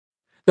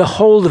The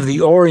whole of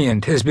the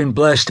Orient has been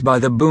blessed by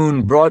the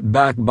boon brought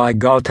back by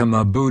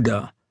Gautama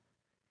Buddha,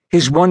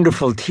 his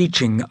wonderful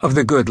teaching of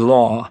the good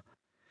law,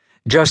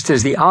 just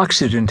as the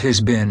Occident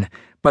has been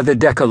by the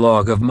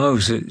Decalogue of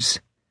Moses.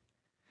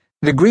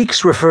 The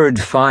Greeks referred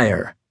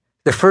fire,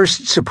 the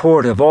first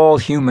support of all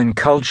human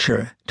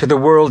culture, to the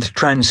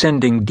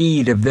world-transcending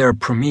deed of their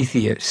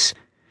Prometheus,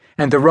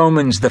 and the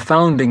Romans the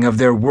founding of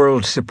their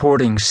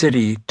world-supporting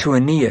city to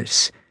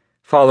Aeneas,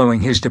 following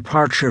his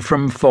departure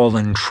from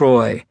fallen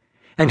Troy,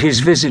 and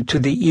his visit to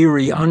the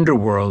eerie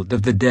underworld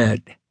of the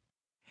dead.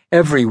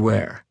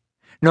 Everywhere,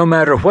 no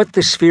matter what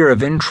the sphere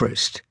of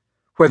interest,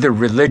 whether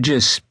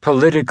religious,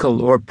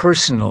 political, or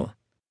personal,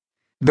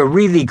 the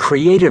really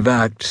creative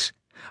acts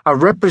are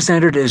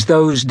represented as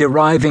those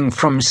deriving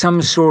from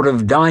some sort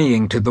of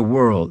dying to the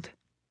world.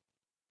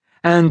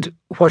 And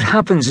what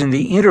happens in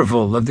the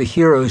interval of the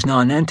hero's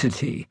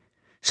nonentity,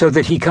 so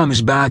that he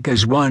comes back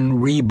as one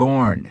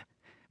reborn,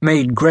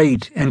 made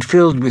great and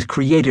filled with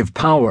creative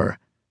power,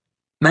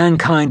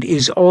 mankind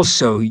is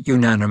also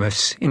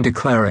unanimous in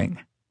declaring.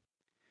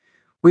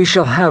 We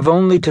shall have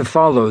only to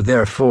follow,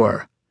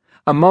 therefore,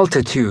 a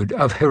multitude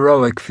of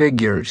heroic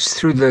figures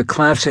through the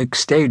classic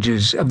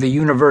stages of the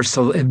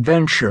universal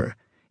adventure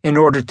in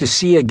order to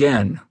see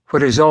again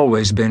what has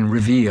always been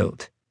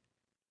revealed.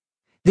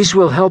 This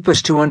will help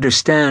us to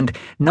understand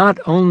not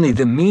only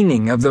the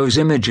meaning of those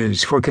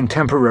images for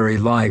contemporary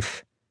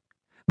life,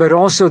 but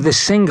also the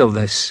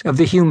singleness of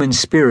the human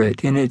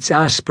spirit in its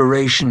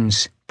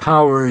aspirations,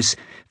 powers,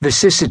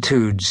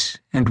 vicissitudes,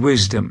 and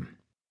wisdom.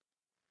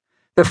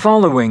 The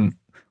following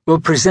will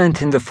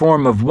present in the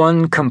form of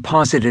one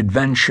composite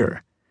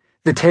adventure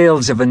the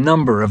tales of a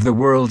number of the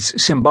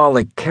world's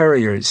symbolic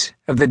carriers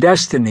of the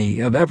destiny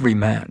of every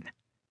man.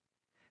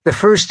 The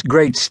first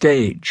great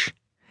stage,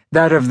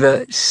 that of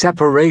the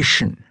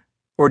separation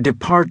or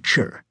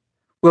departure,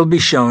 will be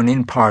shown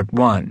in Part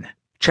 1,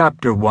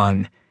 Chapter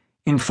 1,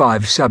 in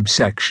 5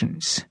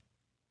 subsections.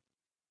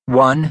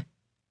 1.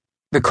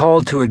 The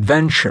call to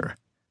adventure,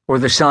 or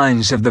the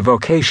signs of the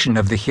vocation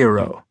of the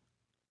hero.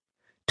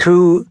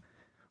 2.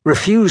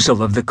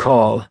 Refusal of the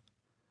call,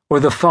 or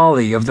the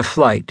folly of the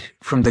flight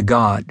from the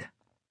god.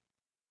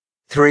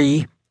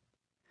 3.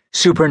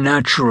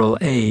 Supernatural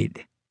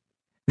aid,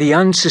 the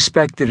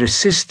unsuspected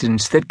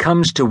assistance that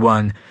comes to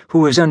one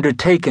who has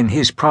undertaken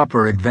his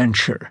proper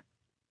adventure.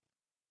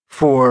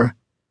 4.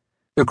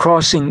 The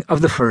crossing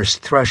of the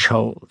first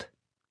threshold.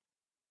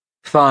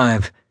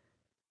 5.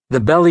 The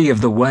belly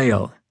of the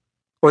whale,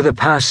 or the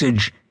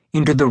passage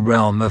into the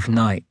realm of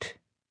night.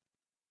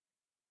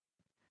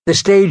 The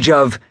stage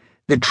of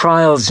the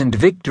trials and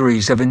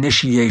victories of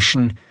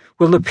initiation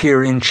will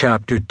appear in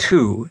Chapter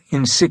 2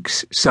 in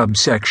 6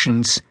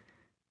 subsections.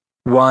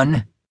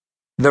 1.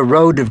 The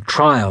road of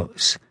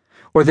trials,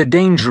 or the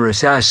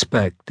dangerous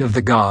aspect of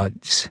the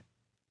gods.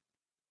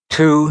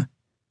 2.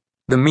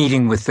 The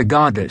meeting with the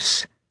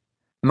goddess,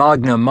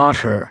 Magna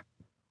Mater,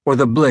 or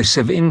the bliss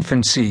of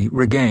infancy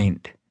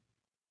regained.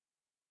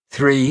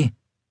 3.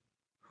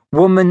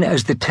 Woman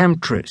as the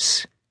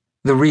temptress,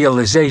 the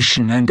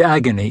realization and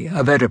agony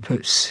of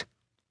Oedipus.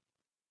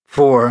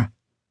 4.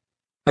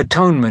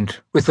 Atonement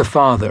with the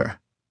Father.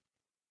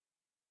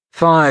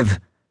 5.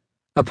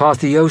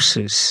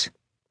 Apotheosis.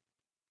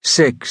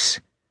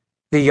 6.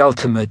 The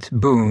ultimate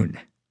boon.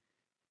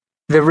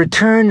 The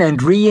return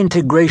and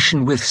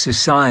reintegration with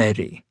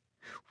society,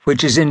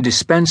 which is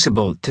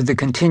indispensable to the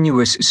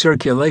continuous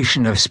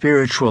circulation of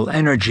spiritual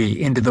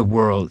energy into the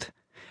world,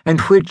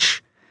 and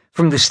which,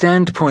 from the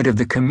standpoint of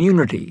the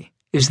community,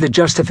 is the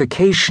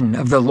justification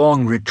of the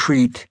long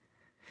retreat,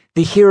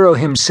 the hero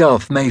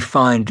himself may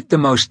find the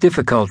most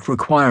difficult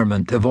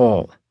requirement of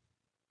all.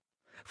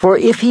 For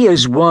if he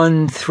is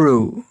won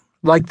through,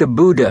 like the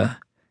Buddha,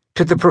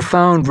 to the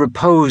profound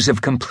repose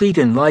of complete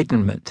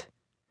enlightenment,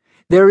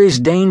 there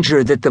is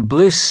danger that the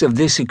bliss of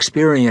this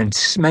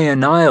experience may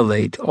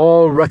annihilate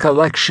all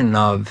recollection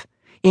of,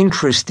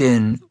 interest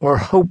in, or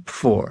hope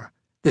for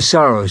the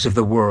sorrows of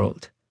the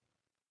world,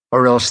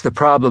 or else the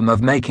problem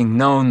of making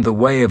known the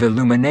way of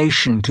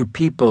illumination to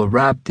people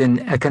wrapped in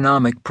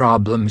economic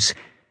problems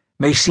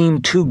may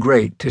seem too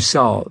great to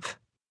solve.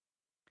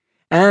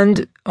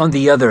 And, on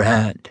the other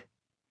hand,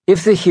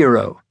 if the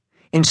hero,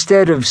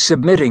 instead of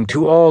submitting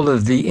to all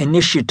of the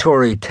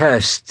initiatory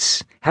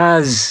tests,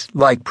 has,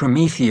 like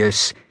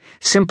Prometheus,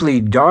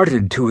 simply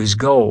darted to his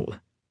goal,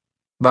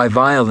 by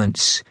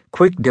violence,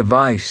 quick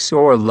device,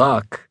 or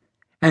luck,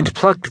 and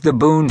plucked the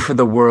boon for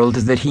the world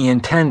that he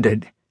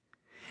intended,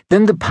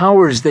 then the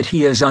powers that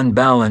he has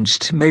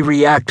unbalanced may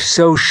react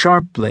so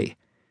sharply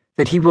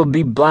that he will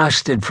be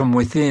blasted from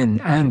within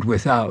and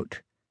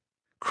without,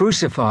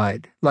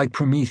 crucified, like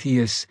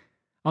Prometheus,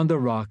 on the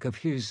rock of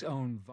his own